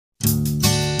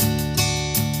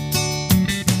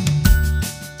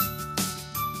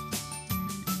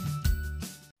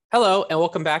Hello, and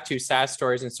welcome back to Sad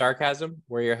Stories and Sarcasm.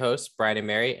 We're your hosts, Brian and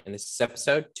Mary, and this is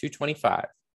episode 225.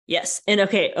 Yes. And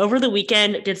okay, over the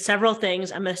weekend, did several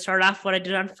things. I'm going to start off what I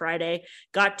did on Friday.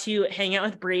 Got to hang out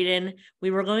with Braden.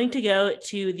 We were going to go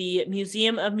to the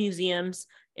Museum of Museums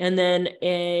and then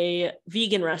a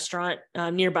vegan restaurant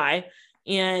nearby.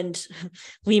 And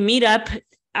we meet up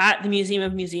at the Museum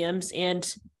of Museums.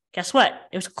 And guess what?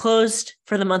 It was closed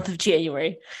for the month of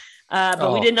January.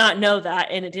 But we did not know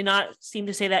that. And it did not seem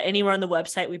to say that anywhere on the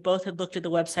website. We both had looked at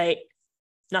the website.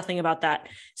 Nothing about that.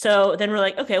 So then we're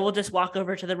like, okay, we'll just walk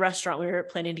over to the restaurant we were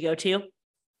planning to go to.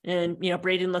 And,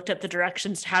 Braden looked up the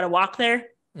directions to how to walk there.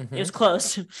 Mm-hmm. It was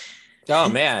closed. Oh,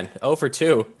 man. 0 for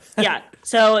 2. Yeah.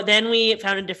 So then we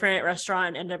found a different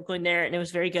restaurant, ended up going there, and it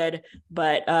was very good.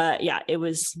 But it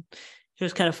was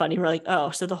kind of funny. We're like,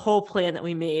 oh, so the whole plan that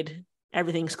we made,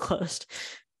 everything's closed.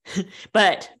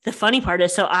 But the funny part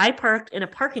is, so I parked in a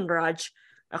parking garage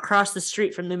across the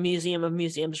street from the Museum of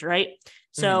Museums, right?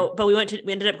 So, but we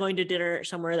ended up going to dinner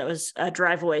somewhere that was a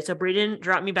drive away. So Braden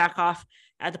dropped me back off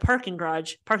at the parking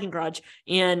garage,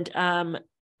 and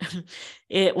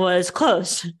it was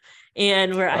closed.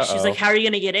 And she's like, "How are you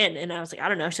going to get in?" And I was like, "I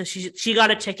don't know." So she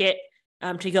got a ticket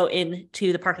to go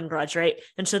into the parking garage, right?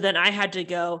 And so then I had to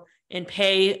go and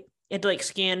pay. You had to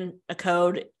scan a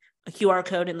QR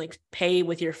code, and pay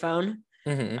with your phone.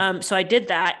 So I did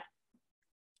that,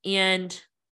 and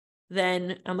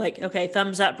then I'm like, okay,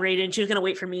 thumbs up, Braden. She was going to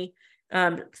wait for me.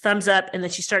 Thumbs up. And then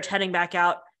she starts heading back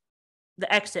out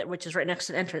the exit, which is right next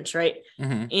to the entrance. Right.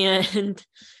 And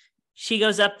she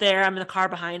goes up there. I'm in the car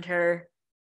behind her.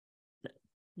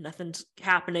 Nothing's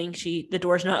happening. The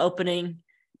door's not opening.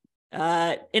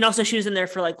 And also she was in there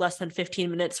for less than 15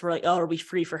 minutes. We're like, oh, it'll be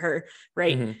free for her.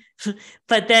 Right.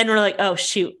 But then we're like, oh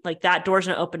shoot, that door's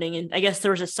not opening. And I guess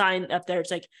there was a sign up there.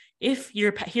 It's like, if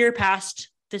you're here past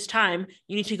this time,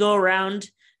 you need to go around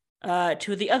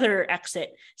to the other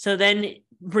exit. So then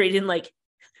Braden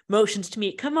motions to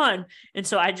me, come on. And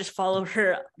so I just followed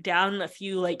her down a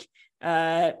few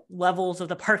levels of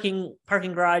the parking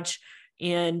garage,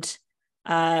 and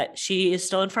she is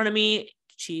still in front of me.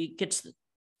 She gets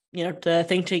the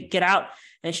thing to get out,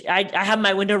 and I have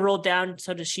my window rolled down,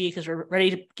 so does she, because we're ready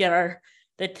to get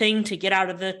the thing to get out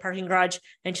of the parking garage.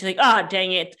 And she's like, oh,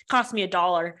 dang it cost me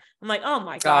 $1. I'm like, oh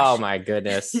my gosh. Oh my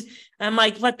goodness. I'm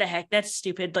like, what the heck? That's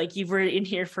stupid. You were in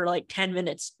here for 10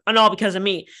 minutes, and all because of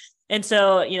me. And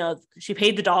so, she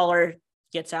paid the $1,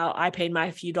 gets out. I paid my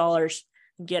few dollars,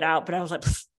 get out. But I was like,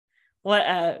 what?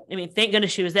 Thank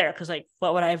goodness she was there, because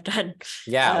what would I have done?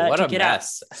 Yeah, what a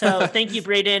mess. So thank you,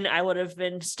 Braden. I would have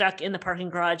been stuck in the parking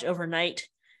garage overnight.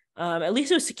 At least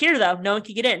it was secure though. No one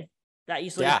could get in that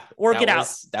easily, or get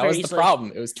out. That was the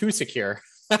problem. It was too secure.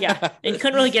 Yeah, and you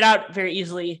couldn't really get out very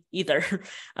easily either.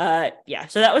 So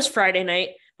that was Friday night.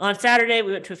 On Saturday,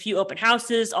 we went to a few open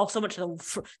houses. Also went to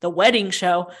the wedding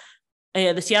show,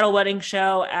 the Seattle wedding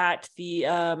show at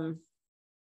the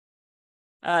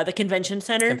convention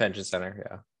center.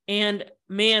 Yeah. And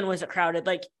man, was it crowded!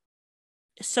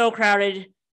 So crowded.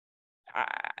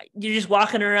 You're just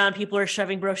walking around. People are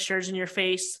shoving brochures in your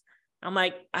face. I'm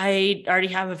like, I already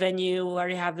have a venue. I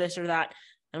already have this or that.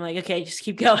 I'm like, okay, just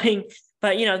keep going.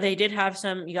 But, they did have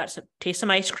you got to taste some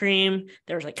ice cream.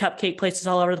 There was cupcake places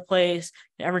all over the place.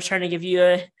 Everyone's trying to give you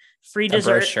a free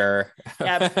dessert. Brochure.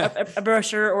 Yeah, a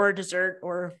brochure or a dessert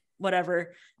or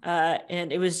whatever.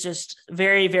 And it was just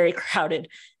very, very crowded.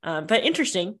 But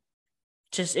interesting.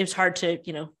 Just, it was hard to,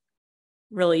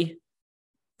 really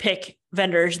pick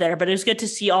vendors there. But it was good to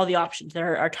see all the options.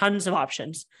 There are tons of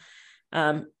options.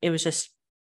 It was just,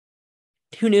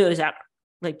 who knew it was that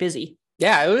busy.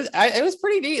 Yeah, it was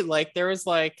pretty neat. There was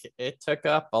it took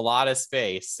up a lot of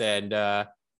space, and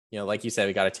like you said,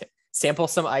 we got to sample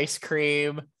some ice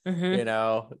cream.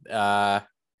 There's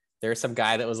some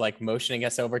guy that was motioning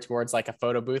us over towards a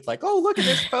photo booth, oh, look at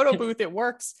this photo booth, it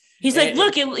works. He's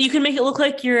look, you can make it look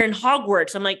like you're in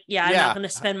Hogwarts. I'm like, I'm not going to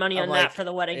spend money on that for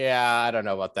the wedding. Yeah, I don't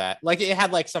know about that. It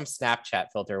had some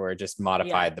Snapchat filter where it just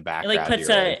modified the background.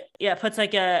 It puts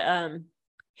a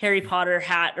Harry Potter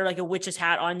hat or a witch's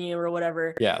hat on you or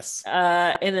whatever. Yes.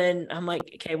 And then I'm like,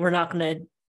 okay, we're not going to.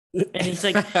 And he's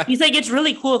like, it's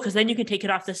really cool, because then you can take it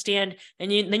off the stand,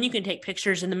 and then you can take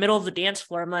pictures in the middle of the dance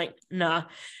floor. I'm like, nah.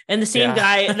 And the same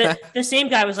guy, the same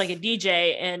guy was a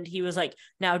DJ, and he was like,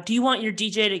 now, do you want your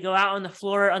DJ to go out on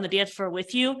the dance floor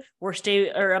with you, or stay?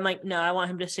 Or I'm like, no, I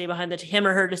want him to stay him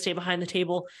or her to stay behind the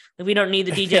table. We don't need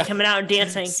the DJ coming out and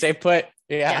dancing. Stay put.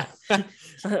 Yeah. I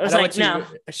was like, no.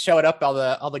 Show it up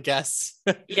all the guests.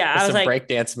 Yeah, I was some break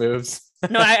dance moves.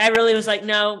 No, I really was like,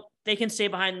 no. They can stay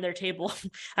behind their table.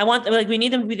 I want we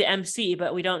need them to be the MC,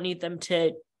 but we don't need them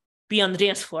to be on the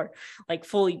dance floor, like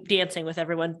fully dancing with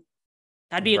everyone.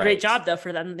 That'd be a great job though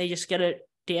for them. They just get to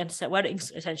dance at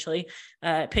weddings, essentially,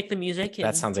 pick the music.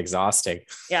 That sounds exhausting.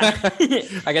 Yeah.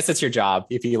 I guess it's your job.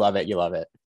 If you love it, you love it.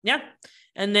 Yeah.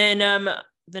 And then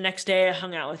the next day I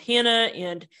hung out with Hannah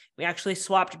and we actually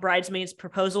swapped bridesmaids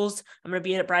proposals. I'm going to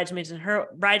be a bridesmaid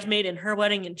in her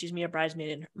wedding and she's me a bridesmaid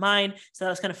in mine. So that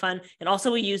was kind of fun. And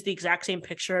also we used the exact same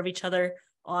picture of each other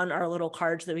on our little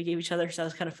cards that we gave each other. So that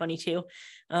was kind of funny too.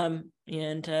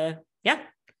 Yeah.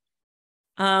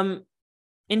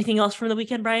 Anything else from the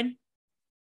weekend, Brian?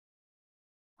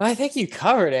 I think you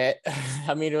covered it.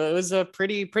 I mean, it was a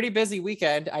pretty busy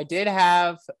weekend. I did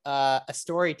have a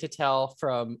story to tell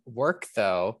from work,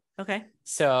 though. Okay.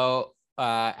 So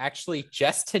actually,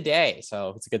 just today.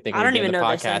 So it's a good thing I don't even know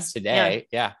podcast this today.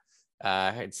 Yeah.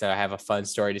 So I have a fun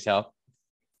story to tell.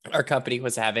 Our company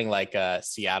was having like a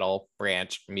Seattle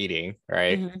branch meeting,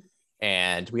 right? Mm-hmm.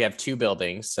 And we have 2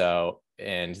 buildings.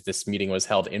 And this meeting was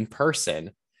held in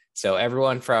person. So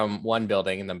everyone from one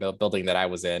building, and the building that I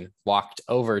was in, walked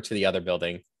over to the other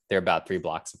building. They're about 3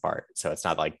 blocks apart, so it's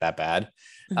not like that bad.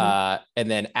 Mm-hmm. And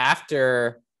then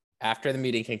after the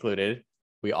meeting concluded,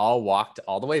 we all walked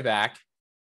all the way back,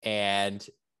 and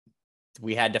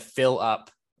we had to fill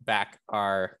up back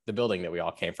the building that we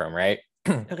all came from, right?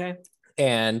 Okay.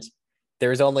 And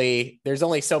there's only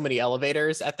so many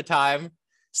elevators at the time,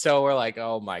 so we're like,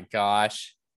 oh my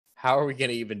gosh. How are we going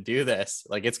to even do this?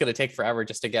 Like, it's going to take forever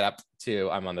just to get up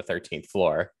to, I'm on the 13th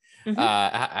floor. Mm-hmm.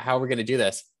 How are we going to do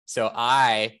this? So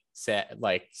I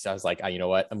was like, you know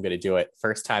what? I'm going to do it.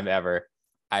 First time ever.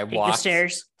 I walked the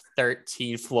stairs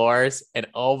 13 floors and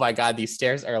oh my God, these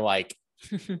stairs are like,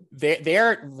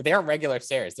 they're regular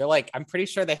stairs. They're like, I'm pretty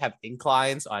sure they have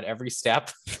inclines on every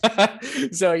step.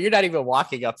 So you're not even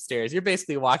walking upstairs. You're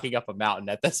basically walking up a mountain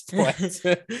at this point.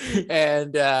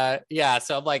 And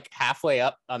so I'm like halfway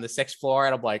up on the 6th floor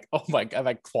and I'm like, oh my God,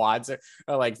 my quads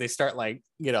are like, they start like,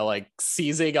 like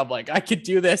seizing. I'm like, I could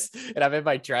do this. And I'm in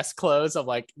my dress clothes. I'm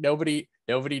like, nobody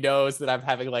knows that I'm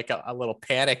having like a little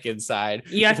panic inside.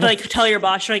 You have to like tell your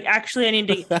boss, you're like, actually,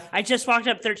 I just walked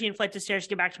up 13 flights of stairs to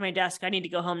get back to my desk. I need to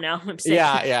go home now. I'm sick.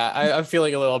 Yeah. I'm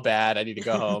feeling a little bad. I need to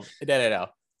go home. No.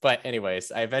 But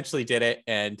anyways, I eventually did it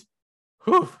and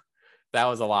that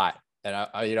was a lot. And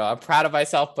I'm proud of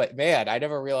myself, but man, I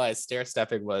never realized stair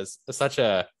stepping was such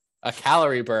a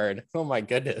calorie burn. Oh my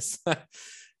goodness.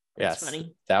 Yes,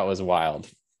 funny. That was wild.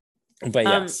 But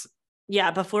yes.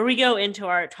 Yeah, before we go into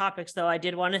our topics, though, I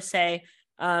did want to say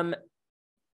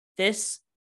this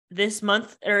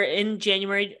month or in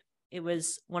January, it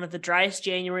was one of the driest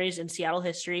Januaries in Seattle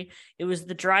history. It was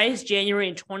the driest January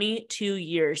in 22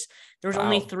 years. There was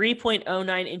only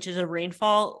 3.09 inches of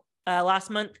rainfall last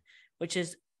month, which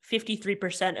is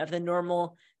 53% of the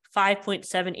normal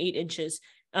 5.78 inches.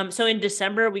 So in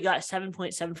December, we got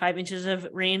 7.75 inches of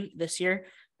rain this year,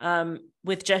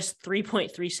 with just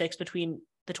 3.36 between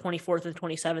the 24th and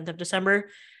 27th of December.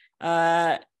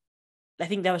 I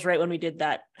think that was right when we had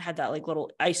that like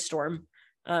little ice storm,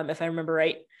 if I remember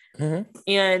right. Mm-hmm.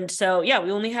 And so, we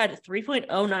only had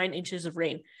 3.09 inches of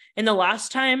rain. And the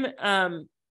last time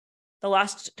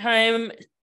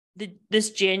this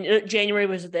January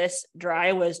was this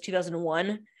dry was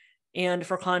 2001. And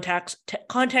for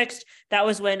context, that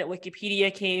was when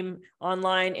Wikipedia came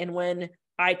online and when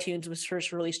iTunes was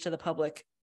first released to the public.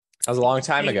 That was a long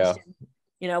time ago.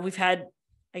 We've had,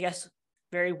 I guess,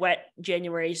 very wet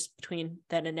Januaries between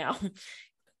then and now.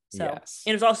 So yes.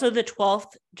 It was also the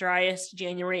 12th driest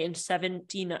January in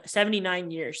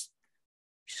 79 years,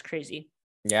 which is crazy.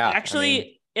 Yeah.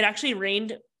 It actually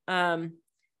rained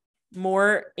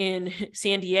more in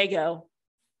San Diego,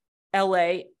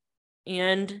 LA,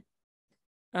 and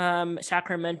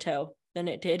Sacramento than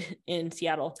it did in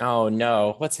Seattle. Oh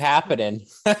no, what's happening?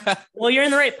 Well, you're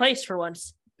in the right place for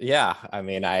once. Yeah, I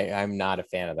mean, I'm not a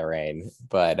fan of the rain,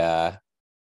 but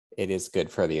it is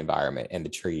good for the environment and the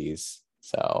trees.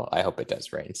 So I hope it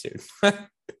does rain soon.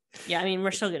 Yeah, I mean,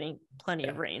 we're still getting plenty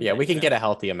of rain. Yeah, we can get a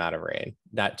healthy amount of rain.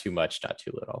 Not too much, not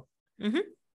too little. Mm-hmm.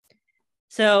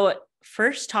 So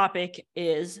first topic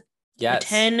is the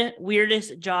 10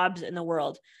 weirdest jobs in the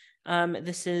world.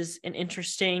 This is an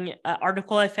interesting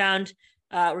article I found.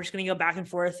 We're just going to go back and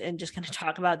forth and just kind of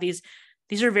talk about these.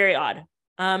 These are very odd.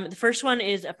 The first one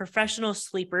is a professional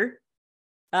sleeper.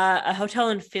 A hotel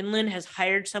in Finland has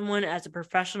hired someone as a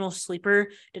professional sleeper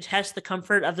to test the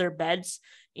comfort of their beds,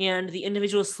 and the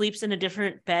individual sleeps in a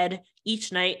different bed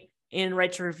each night and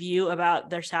writes a review about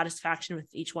their satisfaction with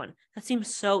each one. That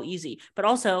seems so easy. But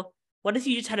also, what if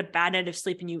you just had a bad night of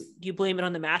sleep and you blame it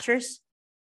on the mattress?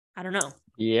 I don't know.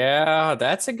 Yeah,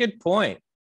 that's a good point.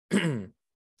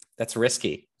 That's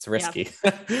risky. It's risky.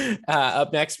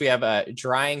 Up next, we have a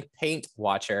drying paint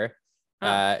watcher.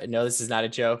 No, this is not a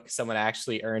joke. Someone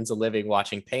actually earns a living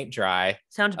watching paint dry.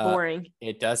 Sounds boring.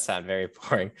 It does sound very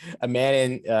boring. A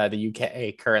man in the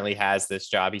UK currently has this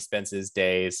job. He spends his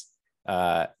days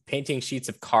painting sheets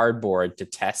of cardboard to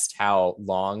test how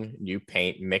long new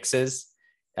paint mixes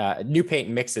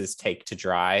take to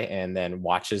dry, and then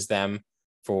watches them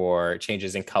for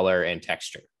changes in color and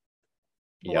texture.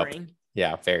 Boring. Yep.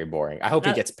 Yeah, very boring. I hope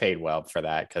he gets paid well for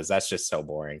that, because that's just so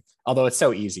boring. Although it's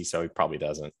so easy, so he probably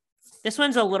doesn't. This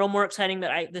one's a little more exciting,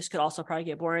 but this could also probably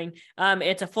get boring.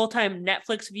 It's a full-time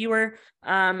Netflix viewer.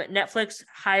 Netflix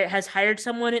has hired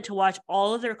someone to watch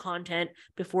all of their content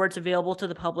before it's available to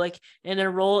the public, and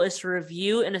their role is to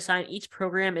review and assign each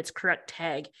program its correct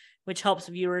tag, which helps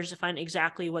viewers to find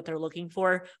exactly what they're looking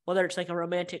for, whether it's like a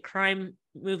romantic crime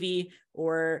movie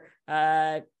or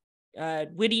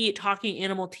witty talking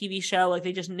animal TV show. Like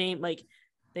they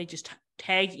just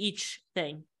tag each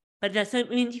thing. But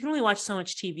you can only watch so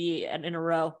much TV in a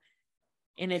row,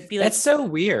 and it'd be like, that's so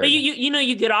weird. But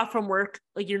you get off from work,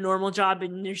 like your normal job,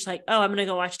 and you're just like, oh, I'm gonna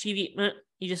go watch TV.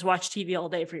 You just watch TV all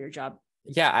day for your job.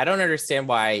 Yeah, I don't understand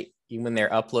why, even when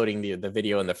they're uploading the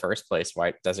video in the first place, why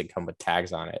it doesn't come with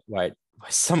tags on it. Why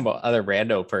some other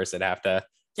rando person have to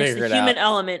figure it out? It's the human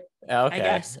element. Okay, I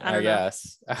guess. I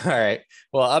guess. All right.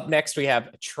 Well, up next we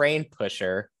have Train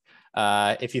Pusher.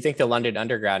 If you think the London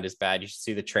Underground is bad, you should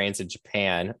see the trains in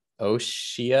Japan.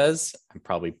 Oshias, I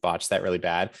probably botched that really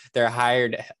bad. They're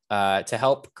hired to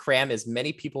help cram as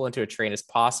many people into a train as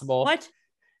possible. What?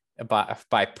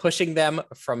 By pushing them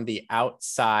from the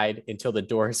outside until the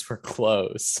doors were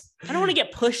closed. I don't want to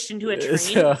get pushed into a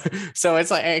train. So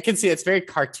it's like, I can see it's very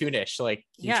cartoonish. Like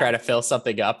you try to fill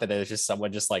something up, and there's just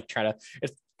someone just like trying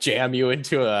to jam you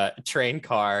into a train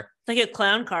car. It's like a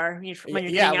clown car when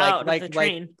you're getting out of the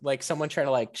train. Like someone trying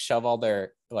to like shove all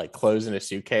their like clothes in a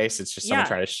suitcase. It's just someone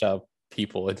trying to shove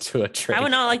people into a train. I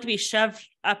would not like to be shoved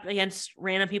up against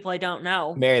random people I don't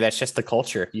know. Mary, that's just the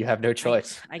culture. You have no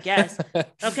choice. I guess.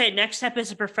 Okay, next up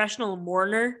is a professional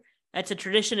mourner. That's a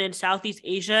tradition in Southeast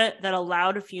Asia that a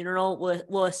loud funeral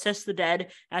will assist the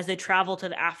dead as they travel to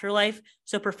the afterlife.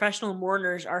 So professional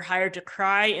mourners are hired to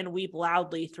cry and weep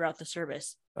loudly throughout the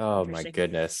service. Oh my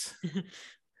goodness.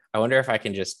 I wonder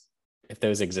if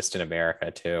those exist in America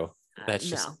too. That's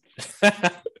just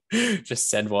just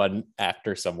send one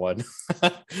after someone.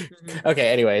 Okay,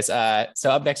 anyways,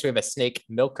 so up next we have a snake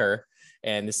milker,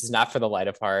 and this is not for the light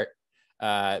of heart.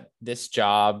 This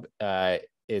job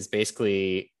is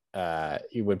basically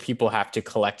when people have to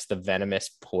collect the venomous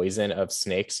poison of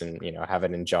snakes and have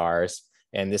it in jars,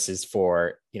 and this is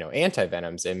for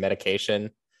anti-venoms and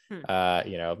medication.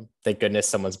 Thank goodness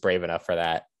someone's brave enough for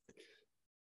that.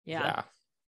 Yeah.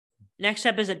 Next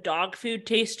up is a dog food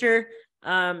taster.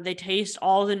 They taste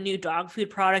all the new dog food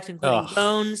products, including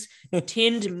bones,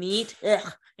 tinned meat,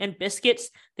 and biscuits.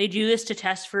 They do this to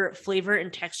test for flavor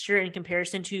and texture in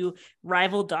comparison to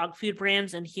rival dog food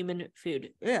brands and human food.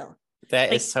 Ew.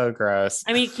 That is so gross.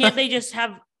 I mean, can't they just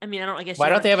have? I mean, I guess. Why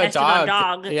don't they have a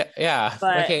dog? Yeah.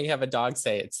 Why can't you have a dog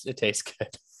say it tastes good?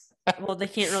 Well, they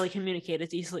can't really communicate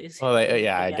as easily as. Well,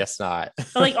 I guess not.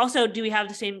 But like, also, do we have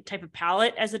the same type of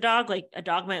palate as a dog? Like, a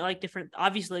dog might like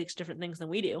obviously likes different things than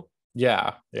we do.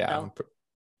 Yeah. So,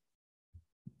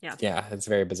 yeah, it's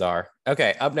very bizarre.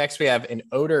 Okay, up next we have an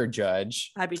odor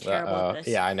judge. I'd be terrible at this.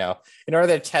 Yeah, I know. In order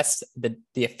to test the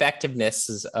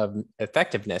effectiveness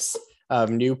of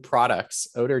new products,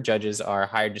 odor judges are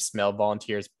hired to smell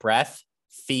volunteers' breath,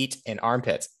 feet, and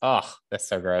armpits. Oh, that's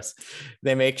so gross.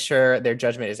 They make sure their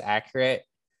judgment is accurate.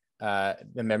 The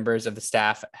members of the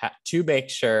staff to make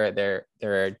sure their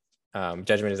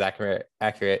judgment is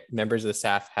accurate. Members of the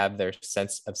staff have their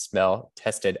sense of smell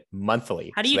tested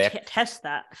monthly. How do you test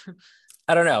that?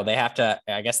 I don't know.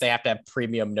 I guess they have to have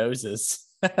premium noses.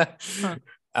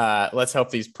 Let's hope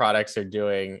these products are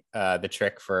doing the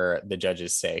trick for the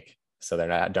judge's sake, so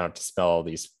don't have to smell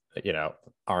these,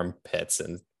 armpits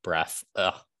and breath.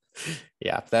 Ugh.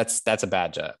 Yeah, that's a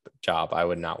bad job. I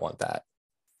would not want that.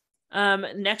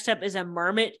 Next up is a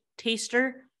marmot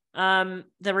taster.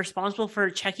 They're responsible for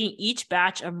checking each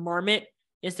batch of marmot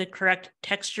is the correct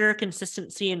texture,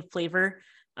 consistency, and flavor.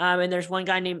 And there's one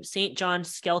guy named St. John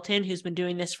Skelton who's been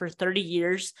doing this for 30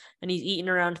 years, and he's eaten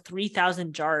around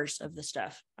 3,000 jars of the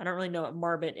stuff. I don't really know what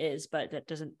marmot is, but that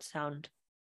doesn't sound.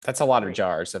 That's a lot of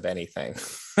jars of anything.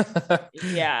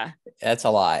 Yeah, that's a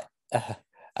lot.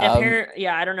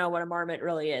 I don't know what a marmot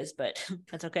really is, but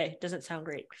that's okay. It doesn't sound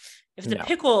great. If it's a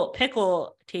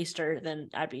pickle taster, then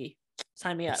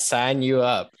sign me up. Sign you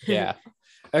up. Yeah.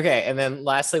 Okay, and then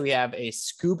lastly, we have a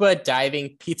scuba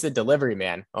diving pizza delivery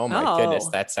man. Oh my goodness,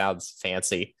 Oh. that sounds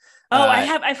fancy. Oh,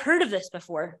 Uh, I've heard of this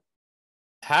before.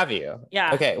 have you?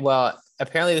 Yeah. Okay, well,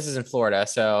 apparently this is in Florida.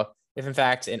 So if in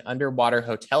fact an underwater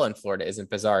hotel in Florida isn't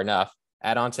bizarre enough,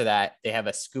 add on to that, they have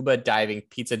a scuba diving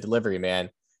pizza delivery man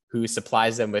who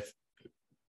supplies them with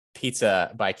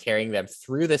pizza by carrying them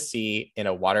through the sea in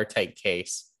a watertight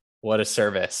case. What a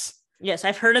service. Yes,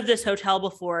 I've heard of this hotel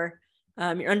before.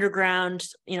 You're underground,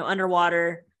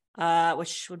 underwater,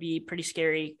 which would be pretty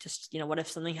scary. Just, what if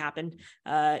something happened,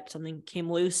 something came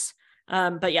loose.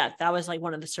 But yeah, that was like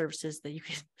one of the services that you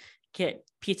could get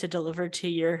pizza delivered to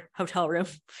your hotel room.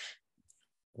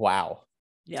 Wow.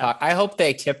 Yeah. I hope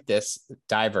they tip this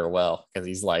diver well because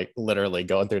he's like literally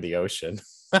going through the ocean.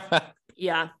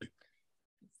 Yeah.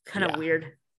 Kind of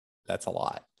weird. That's a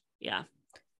lot. Yeah.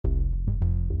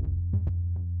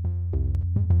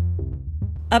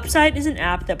 Upside is an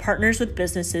app that partners with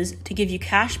businesses to give you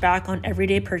cash back on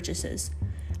everyday purchases.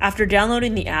 After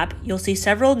downloading the app, you'll see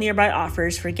several nearby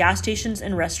offers for gas stations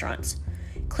and restaurants.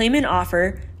 Claim an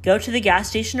offer, go to the gas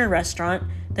station or restaurant,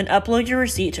 then upload your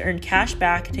receipt to earn cash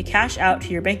back to cash out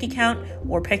to your bank account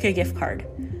or pick a gift card.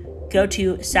 Go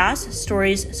to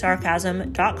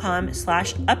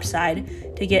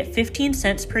sasstoriessarcasm.com/upside to get 15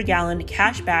 cents per gallon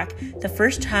cash back the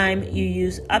first time you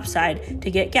use Upside to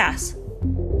get gas.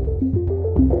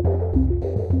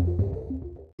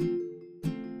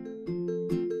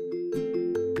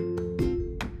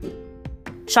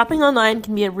 Shopping online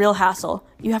can be a real hassle.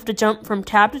 You have to jump from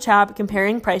tab to tab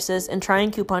comparing prices and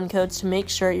trying coupon codes to make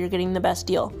sure you're getting the best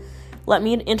deal. Let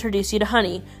me introduce you to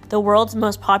Honey, the world's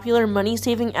most popular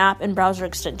money-saving app and browser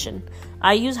extension.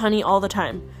 I use Honey all the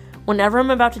time. Whenever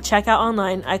I'm about to check out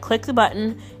online, I click the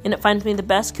button and it finds me the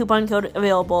best coupon code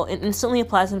available and instantly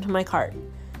applies them to my cart.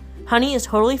 Honey is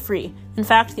totally free. In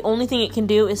fact, the only thing it can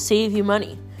do is save you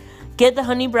money. Get the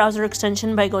Honey browser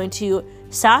extension by going to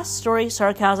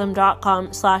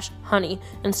sasstoriessarcasm.com/honey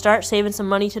and start saving some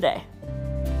money today.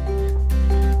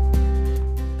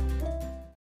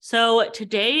 So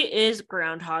today is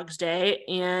Groundhog's Day,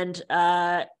 and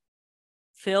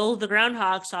Phil the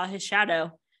groundhog saw his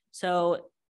shadow. So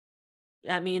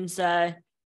that means so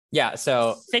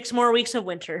 6 more weeks of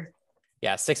winter.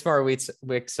 Yeah, 6 more weeks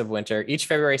of winter. Each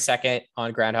February 2nd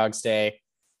on Groundhog's Day,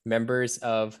 members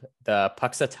of the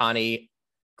Puxatani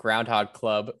Groundhog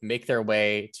Club make their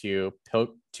way to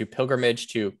pilgrimage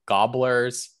to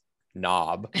Gobbler's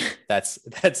Knob. That's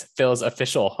Phil's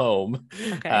official home.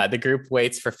 Okay. The group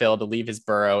waits for Phil to leave his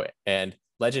burrow, and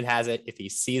legend has it, if he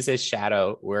sees his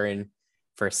shadow, we're in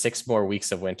for 6 more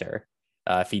weeks of winter.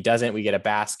 If he doesn't, we get a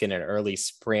basket in early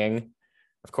spring.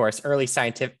 Of course,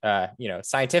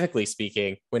 scientifically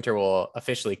speaking, winter will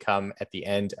officially come at the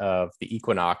end of the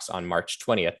equinox on March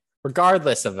 20th,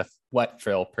 regardless of what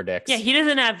Phil predicts. Yeah, he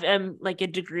doesn't have like a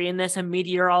degree in this, a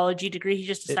meteorology degree. He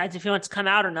just decides if he wants to come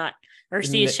out or not, or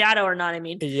see his shadow or not. I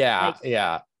mean,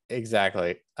 yeah,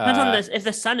 exactly. Depends on this, if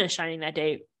the sun is shining that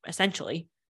day, essentially.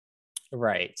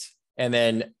 Right. And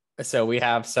then so we're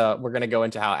going to go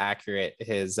into how accurate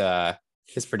his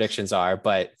predictions are.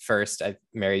 But first,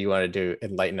 Mary, you wanted to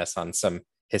enlighten us on some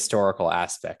historical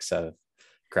aspects of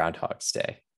Groundhog's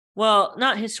Day. Well,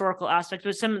 not historical aspects,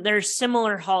 but there's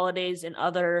similar holidays in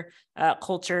other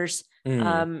cultures.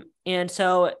 And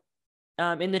so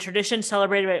in the tradition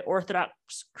celebrated by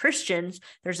Orthodox Christians,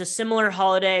 there's a similar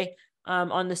holiday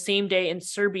on the same day in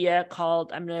Serbia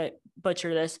called, I'm going to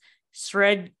butcher this,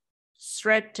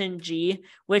 Sretenji,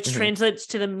 which translates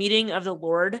to the meeting of the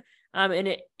Lord. And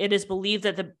it is believed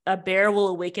that a bear will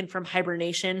awaken from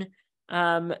hibernation.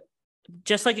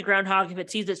 Just like a groundhog, if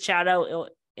it sees its shadow,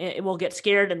 it will get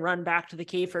scared and run back to the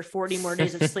cave for 40 more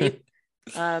days of sleep.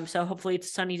 So hopefully it's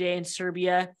a sunny day in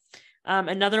Serbia.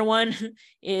 Another one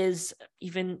is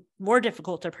even more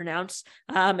difficult to pronounce.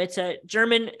 It's a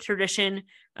German tradition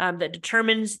that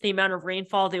determines the amount of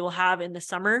rainfall they will have in the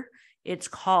summer. It's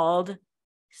called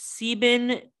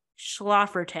Sieben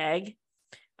Schlafertag.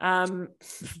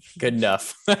 Good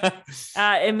enough.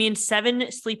 It means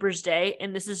 7 sleepers day,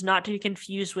 and this is not to be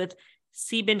confused with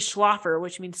Sieben Schlafer,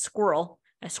 which means squirrel.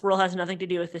 A squirrel has nothing to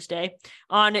do with this day.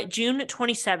 On June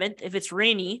 27th, if it's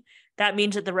rainy, that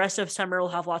means that the rest of summer will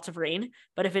have lots of rain.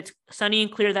 But if it's sunny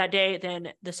and clear that day,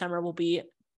 then the summer will be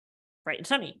bright and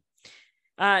sunny.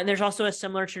 And there's also a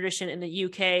similar tradition in the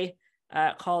UK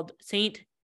called St.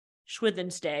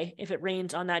 Swithin's Day. If it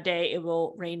rains on that day, it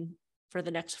will rain for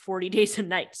the next 40 days and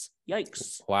nights.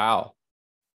 Yikes. Wow.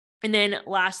 And then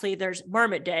lastly, there's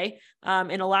Marmot Day.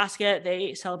 In Alaska,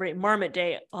 they celebrate Marmot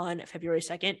Day on February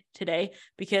 2nd today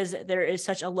because there is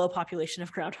such a low population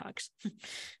of groundhogs.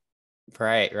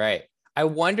 Right. I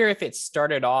wonder if it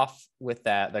started off with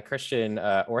the Christian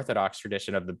Orthodox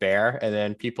tradition of the bear, and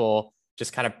then people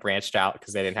just kind of branched out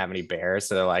because they didn't have any bears.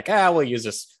 So they're like, we'll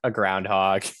use a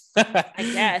groundhog. I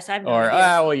guess I have no or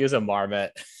idea. we'll use a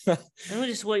marmot. And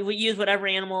we'll use whatever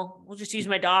animal. We'll just use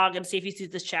my dog and see if he sees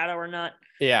this shadow or not.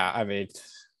 Yeah, I mean,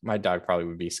 my dog probably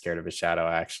would be scared of a shadow,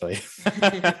 actually.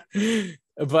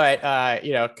 But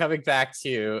coming back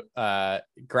to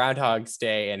Groundhog's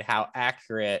Day and how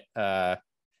accurate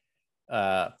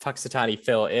Punxsutawney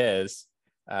Phil is,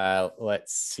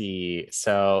 let's see.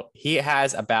 So he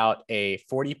has about a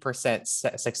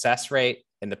 40% success rate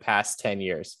in the past 10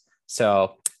 years.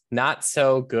 So not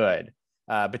so good.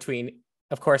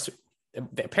 Of course,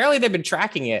 apparently they've been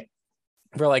tracking it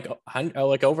for like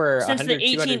over since 100,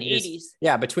 the 1880s. years.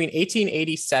 Yeah, between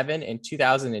 1887 and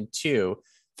 2002,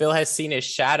 Phil has seen his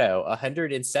shadow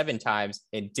 107 times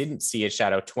and didn't see his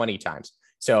shadow 20 times.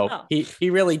 So he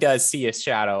really does see his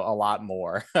shadow a lot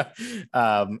more.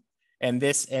 And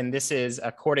this is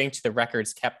according to the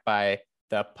records kept by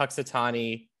the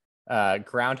Punxsutawney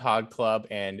Groundhog Club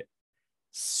and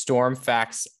Storm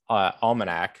Facts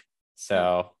Almanac.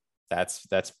 So that's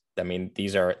I mean,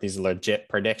 these are legit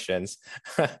predictions.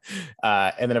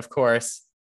 And then of course,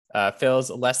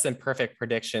 Phil's less than perfect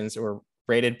predictions were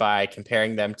rated by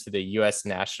comparing them to the US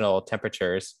national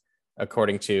temperatures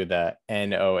according to the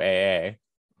NOAA.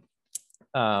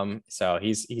 So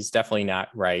he's definitely not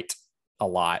right a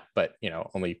lot, but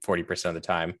only 40% of the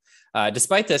time.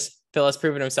 Despite this, Phil has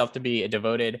proven himself to be a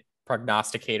devoted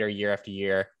prognosticator year after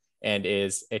year and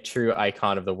is a true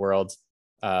icon of the world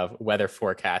of weather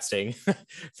forecasting.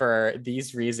 For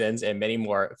these reasons and many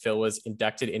more, Phil was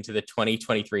inducted into the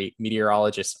 2023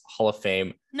 Meteorologist Hall of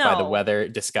Fame by the Weather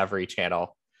Discovery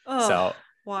Channel. Oh, so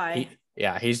why?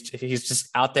 He's just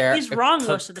out there. He's wrong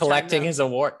most of the collecting time, his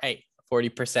award. Hey,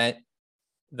 40%.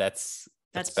 That's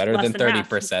better than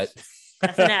 30%.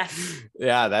 That's an F.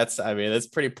 Yeah, that's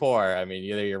pretty poor. I mean,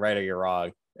 either you're right or you're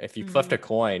wrong. If you flipped a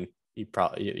coin, you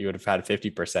would have had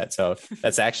 50%. So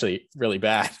that's actually really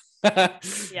bad.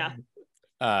 Yeah.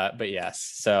 But yes,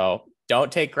 so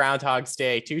don't take Groundhog's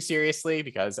Day too seriously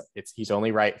because he's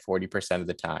only right 40% of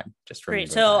the time. Just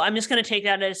great. So I'm just going to take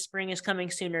that as spring is coming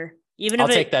sooner. I'll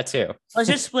take that too. Let's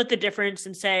just split the difference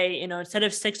and say, instead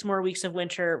of 6 more weeks of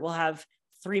winter, we'll have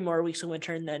 3 more weeks of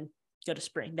winter and then go to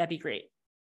spring. That'd be great.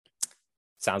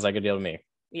 Sounds like a deal to me.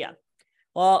 Yeah.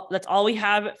 Well, that's all we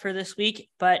have for this week,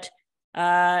 but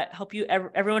hope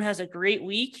everyone has a great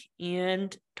week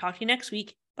and talk to you next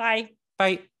week. Bye.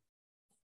 Bye.